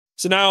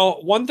So now,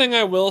 one thing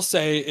I will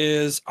say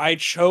is I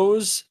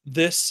chose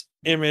this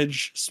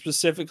image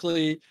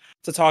specifically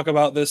to talk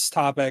about this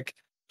topic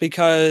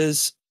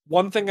because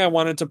one thing I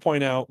wanted to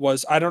point out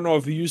was I don't know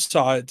if you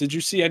saw it. Did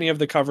you see any of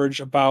the coverage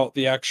about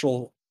the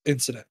actual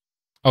incident?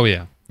 Oh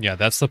yeah, yeah.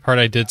 That's the part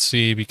I did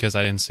see because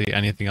I didn't see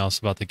anything else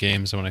about the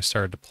games. And when I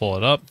started to pull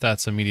it up,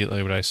 that's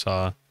immediately what I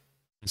saw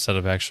instead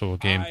of actual I,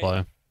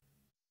 gameplay.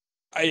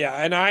 yeah,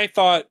 and I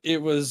thought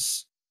it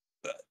was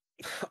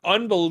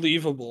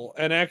unbelievable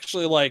and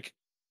actually like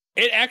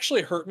it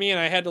actually hurt me and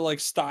I had to like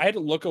stop I had to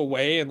look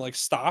away and like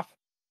stop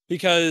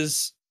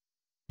because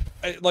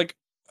like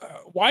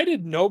why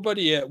did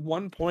nobody at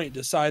one point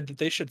decide that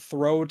they should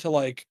throw to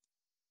like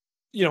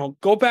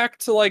go back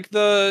to like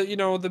the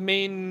the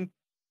main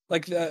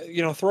like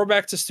the throw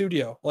back to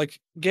studio like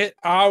get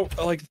out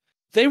like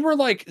they were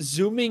like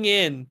zooming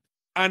in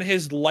on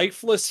his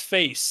lifeless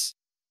face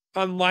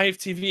on live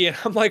TV and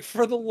I'm like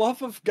for the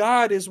love of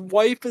God his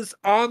wife is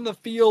on the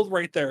field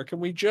right there, can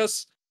we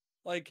just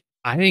like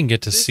I didn't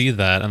get to this see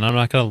that, and I'm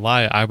not gonna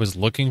lie, I was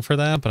looking for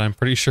that, but I'm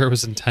pretty sure it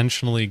was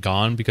intentionally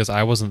gone because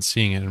I wasn't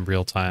seeing it in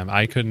real time.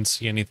 I couldn't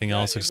see anything yeah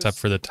else it except was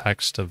for the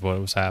text of what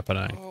was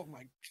happening. oh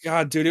my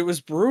God, dude, it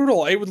was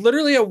brutal. It would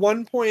literally at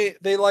one point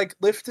they like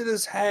lifted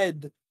his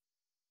head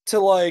to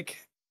like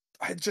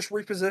I just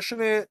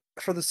reposition it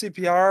for the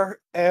CPR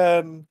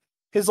and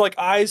his like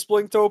eyes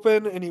blinked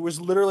open and he was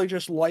literally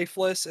just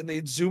lifeless and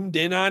they zoomed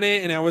in on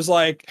it and I was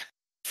like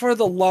for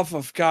the love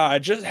of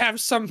God just have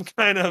some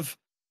kind of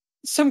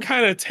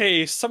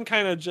taste, some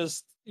kind of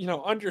just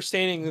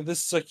understanding that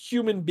this is a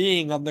human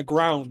being on the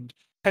ground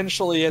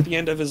potentially at the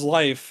end of his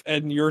life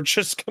and you're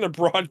just going to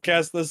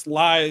broadcast this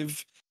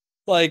live.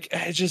 Like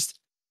I just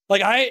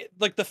I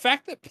like the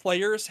fact that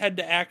players had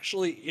to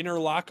actually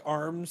interlock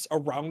arms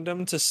around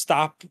him to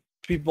stop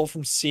people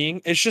from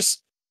seeing. It's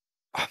just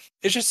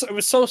it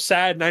was so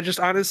sad and I just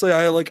honestly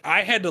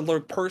I had to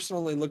look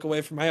personally look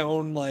away from my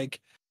own like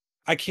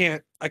I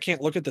can't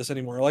look at this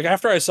anymore. Like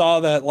after I saw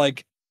that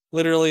like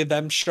literally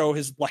them show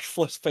his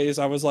lifeless face,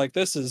 I was like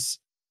this is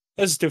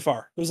too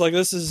far. It was like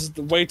this is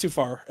way too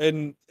far.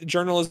 And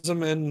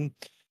journalism and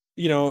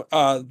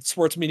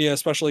sports media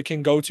especially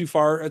can go too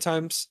far at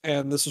times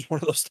and this was one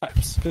of those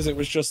times because it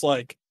was just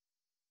like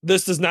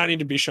this does not need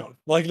to be shown.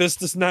 Like this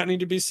does not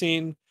need to be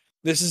seen.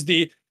 This is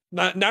the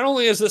not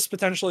only is this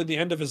potentially the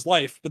end of his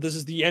life, but this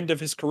is the end of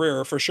his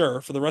career for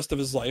sure for the rest of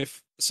his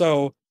life.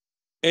 So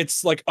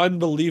it's like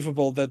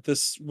unbelievable that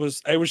this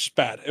was it was just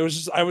bad. It was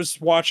just I was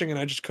watching and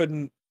I just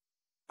couldn't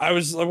I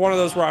was like one of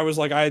those where I was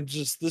like I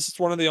just this is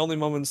one of the only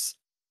moments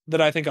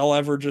that I think I'll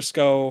ever just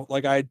go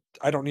like I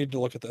don't need to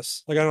look at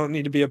this. Like I don't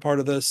need to be a part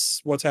of this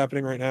what's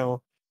happening right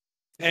now.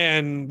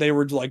 And they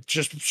were like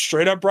just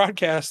straight up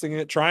broadcasting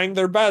it, trying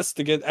their best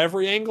to get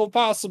every angle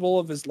possible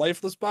of his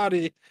lifeless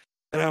body.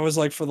 And I was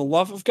like for the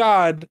love of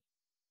God,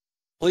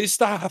 please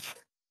stop.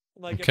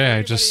 Like if Okay,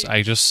 anybody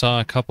I just saw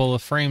a couple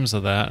of frames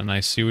of that, and I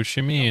see what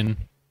you mean.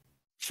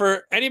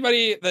 for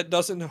anybody that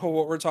doesn't know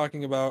what we're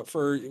talking about,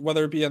 for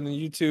whether it be on the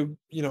YouTube,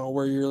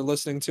 where you're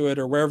listening to it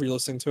or wherever you're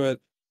listening to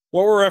it,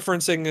 what we're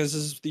referencing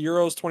is the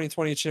Euros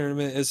 2020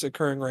 tournament is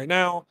occurring right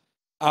now.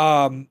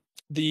 Um,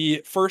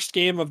 the first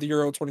game of the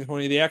Euro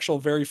 2020, the actual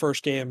very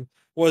first game,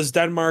 was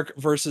Denmark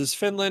versus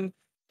Finland.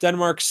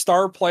 Denmark's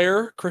star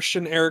player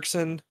Christian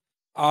Eriksen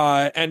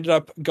ended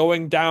up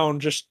going down,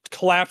 just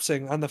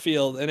collapsing on the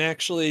field, and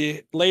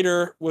actually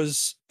later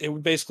was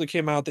it basically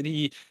came out that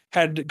he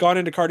had gone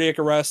into cardiac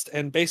arrest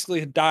and basically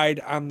had died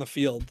on the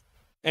field.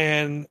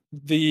 And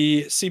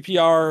the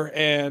CPR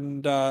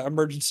and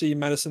emergency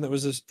medicine that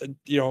was,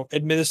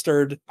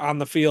 administered on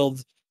the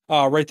field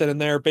right then and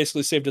there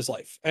basically saved his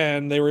life.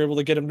 And they were able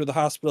to get him to the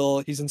hospital.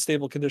 He's in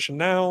stable condition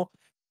now.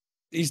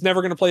 He's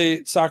never going to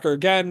play soccer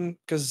again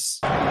because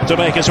to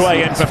make his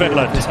way in for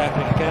Finland. This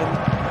happening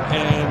again,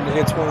 and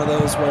it's one of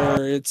those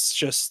where it's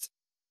just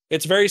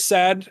it's very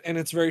sad and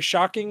it's very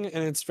shocking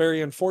and it's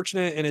very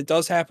unfortunate and it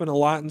does happen a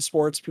lot in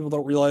sports. People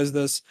don't realize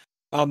this.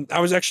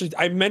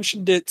 I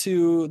mentioned it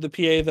to the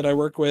PA that I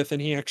work with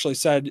and he actually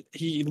said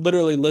he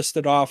literally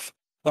listed off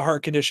the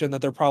heart condition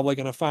that they're probably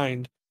going to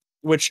find,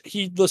 which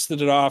he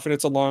listed it off and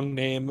it's a long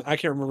name. I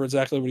can't remember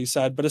exactly what he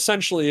said, but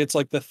essentially it's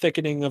like the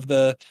thickening of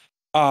the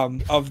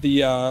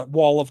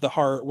wall of the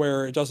heart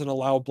where it doesn't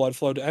allow blood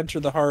flow to enter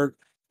the heart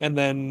and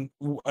then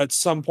at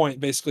some point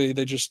basically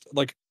they just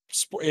like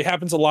it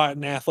happens a lot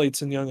in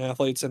athletes and young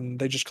athletes and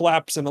they just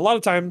collapse and a lot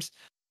of times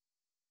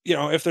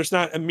if there's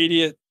not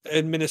immediate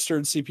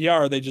administered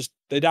CPR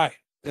they die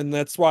and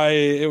that's why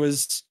it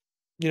was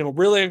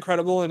really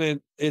incredible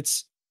and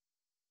it's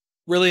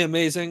really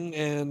amazing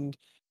and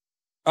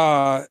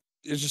uh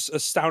it's just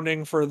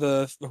astounding for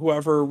the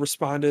whoever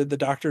responded, the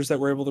doctors that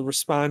were able to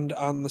respond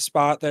on the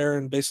spot there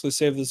and basically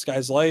save this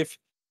guy's life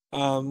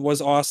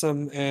was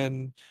awesome.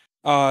 And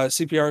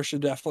CPR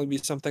should definitely be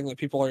something that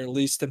people are at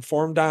least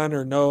informed on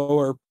or know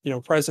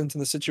or present in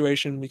the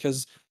situation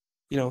because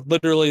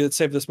literally it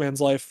saved this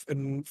man's life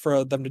and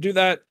for them to do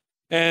that.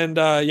 And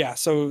yeah,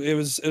 so it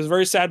was a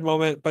very sad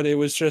moment, but it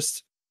was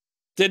just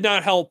did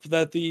not help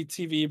that the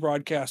TV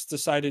broadcast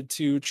decided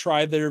to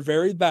try their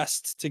very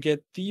best to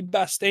get the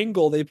best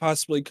angle they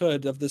possibly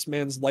could of this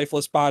man's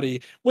lifeless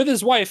body with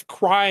his wife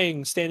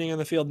crying, standing on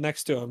the field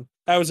next to him.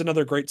 That was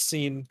another great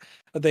scene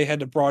that they had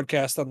to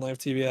broadcast on live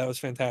TV. That was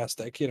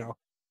fantastic, you know.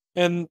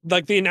 And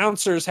like the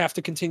announcers have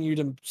to continue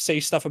to say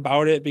stuff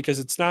about it because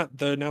it's not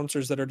the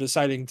announcers that are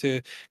deciding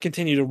to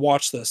continue to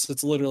watch this.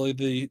 It's literally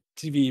the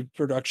TV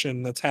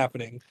production that's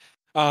happening.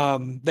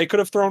 They could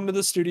have thrown to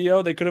the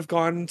studio. They could have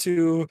gone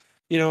to,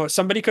 you know,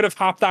 somebody could have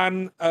hopped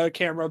on a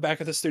camera back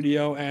at the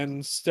studio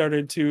and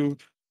started to,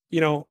 you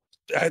know,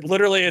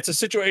 literally it's a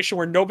situation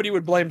where nobody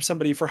would blame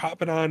somebody for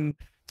hopping on,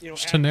 you know,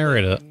 Just to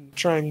narrate it. and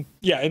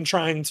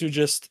trying to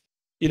just,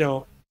 you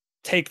know,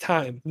 take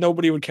time.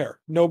 Nobody would care.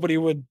 Nobody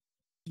would,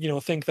 you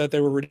know, think that they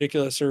were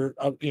ridiculous or,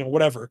 you know,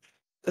 whatever.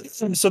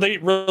 So they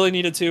really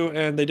needed to,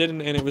 and they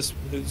didn't, and it was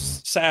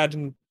sad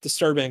and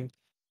disturbing.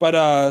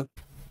 But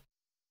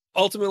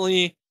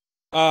ultimately,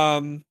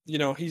 you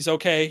know, he's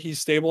okay. He's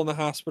stable in the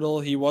hospital.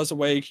 He was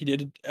awake. He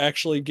did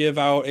actually give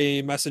out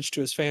a message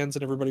to his fans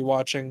and everybody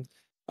watching.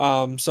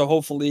 So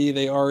hopefully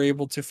they are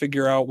able to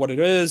figure out what it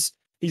is.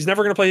 He's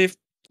never going to play,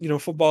 you know,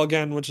 football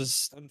again, which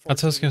is unfortunate.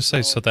 That's what I was gonna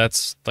say. So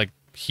that's like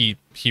he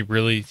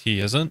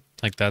isn't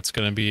like that's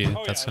gonna be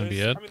Oh, that's yeah, gonna be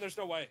it. I mean, there's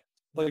no way.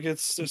 Like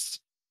it's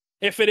just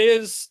if it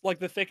is like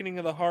the thickening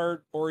of the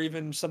heart or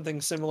even something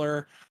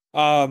similar,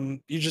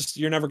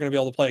 you're never going to be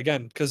able to play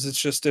again because it's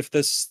just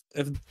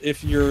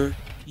if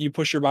you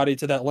push your body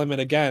to that limit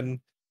again,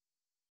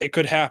 it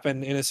could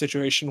happen in a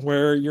situation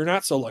where you're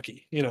not so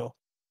lucky, you know.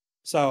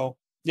 So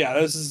yeah,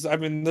 this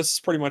is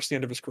pretty much the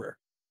end of his career.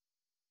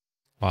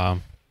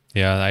 Wow.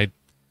 Yeah.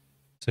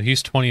 So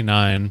he's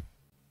 29.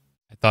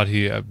 I thought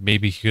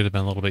maybe he could have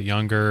been a little bit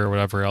younger or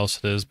whatever else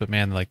it is, but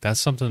man, like that's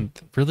something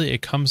really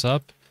it comes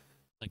up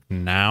like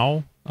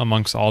now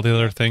amongst all the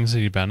other things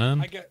that you've been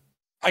in.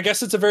 I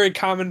guess it's a very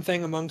common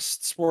thing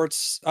amongst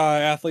sports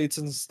athletes,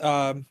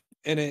 and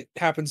it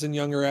happens in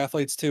younger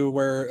athletes too,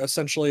 where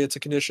essentially it's a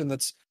condition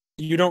that's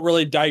you can't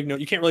really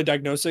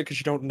diagnose it because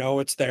you don't know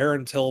it's there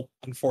until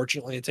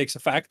unfortunately it takes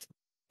effect,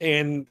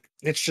 and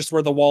it's just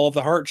where the wall of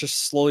the heart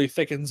just slowly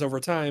thickens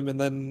over time, and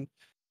then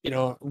you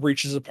know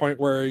reaches a point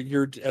where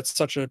you're at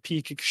such a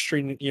peak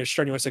extreme, you know,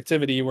 strenuous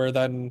activity where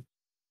then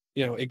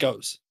you know it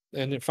goes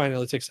and it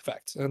finally takes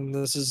effect. And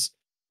this is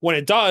when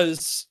it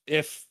does.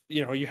 If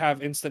you know you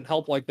have instant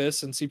help like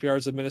this and CPR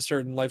is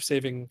administered and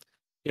life-saving,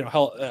 you know,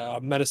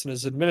 health medicine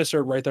is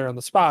administered right there on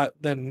the spot,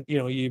 then you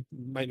know you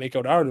might make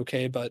it out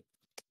okay. But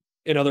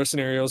in other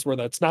scenarios where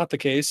that's not the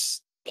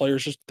case,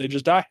 players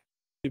just die.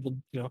 People,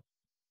 you know,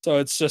 so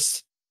it's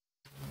just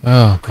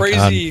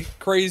crazy,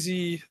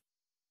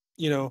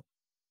 you know,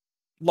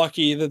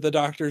 lucky that the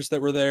doctors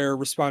that were there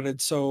responded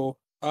so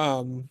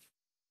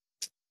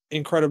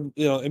incredible,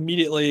 you know,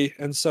 immediately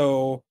and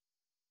so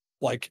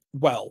like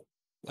well,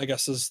 I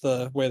guess is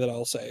the way that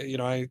I'll say. You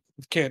know, I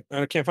can't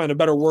find a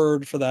better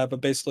word for that,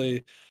 but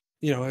basically,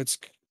 you know, it's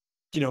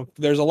you know,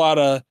 there's a lot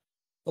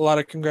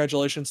of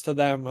congratulations to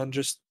them on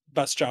just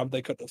best job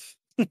they could have.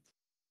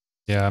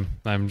 Yeah,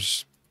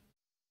 it's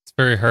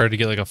very hard to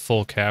get like a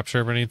full capture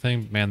of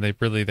anything. Man, they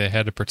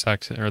had to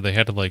protect or they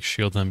had to like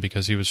shield him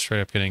because he was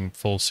straight up getting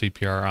full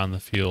CPR on the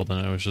field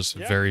and it was just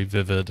very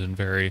vivid and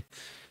very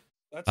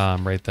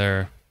right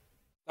there.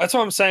 That's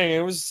what I'm saying.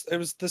 It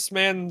was this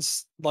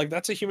man's like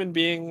that's a human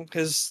being.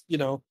 His, you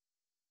know,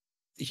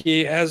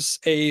 he has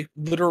a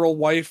literal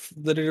wife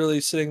literally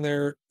sitting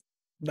there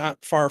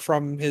not far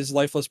from his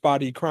lifeless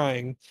body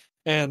crying,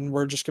 and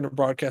we're just going to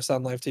broadcast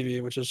on live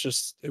TV, which is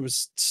just it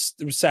was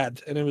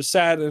sad, and it was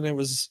sad, and it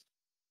was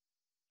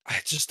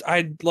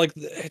I like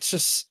it's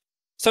just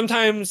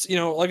sometimes, you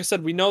know, like I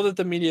said, we know that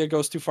the media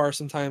goes too far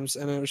sometimes,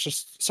 and it was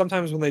just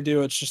sometimes when they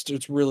do,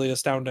 it's really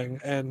astounding,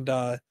 and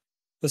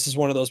this is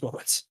one of those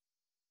moments.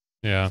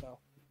 Yeah. So,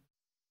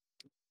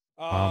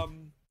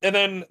 and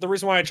then the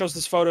reason why I chose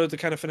this photo to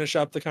kind of finish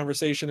up the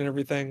conversation and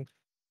everything,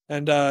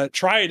 and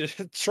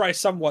try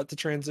somewhat to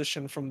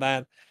transition from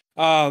that.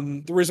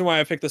 The reason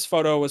why I picked this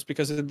photo was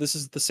because this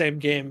is the same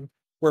game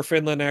where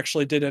Finland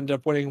actually did end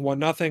up winning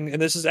 1-0,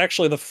 and this is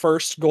actually the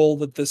first goal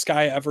that this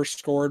guy ever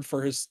scored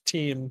for his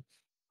team,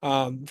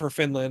 for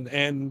Finland,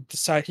 and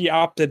he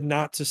opted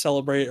not to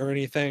celebrate or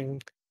anything,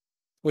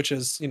 which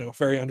is, you know,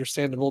 very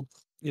understandable,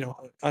 you know,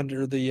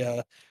 under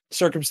the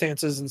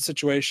circumstances and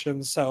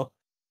situations. So,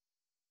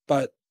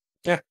 but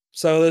yeah,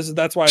 so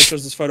that's why I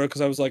chose this photo,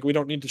 because I was like, we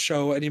don't need to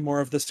show any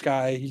more of this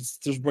guy.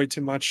 There's way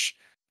too much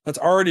that's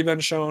already been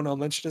shown. I'll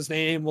mention his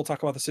name. We'll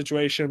talk about the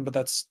situation, but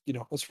that's, you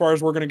know, as far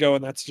as we're gonna go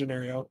in that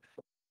scenario.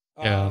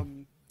 Yeah,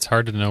 it's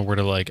hard to know where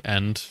to like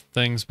end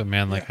things, but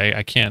man, like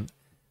I can't.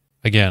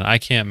 Again, I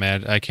can't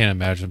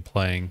imagine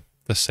playing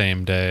the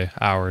same day,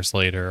 hours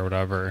later or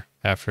whatever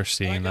after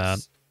seeing that.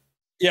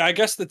 Yeah, I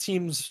guess the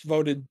teams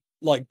voted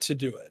like to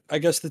do it. I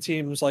guess the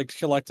teams like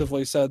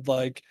collectively said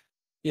like,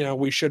 you know,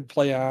 we should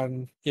play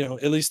on, you know,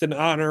 at least in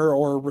honor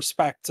or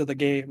respect to the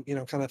game, you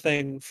know, kind of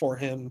thing for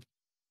him,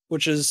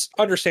 which is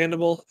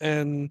understandable.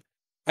 And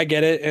I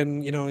get it,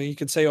 and you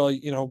could say all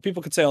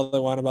people could say all they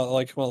want about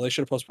like, well, they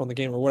should have postponed the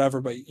game or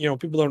whatever, but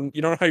people don't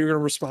you don't know how you're going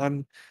to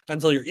respond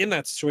until you're in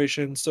that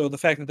situation. So the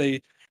fact that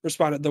they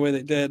responded the way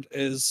they did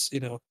is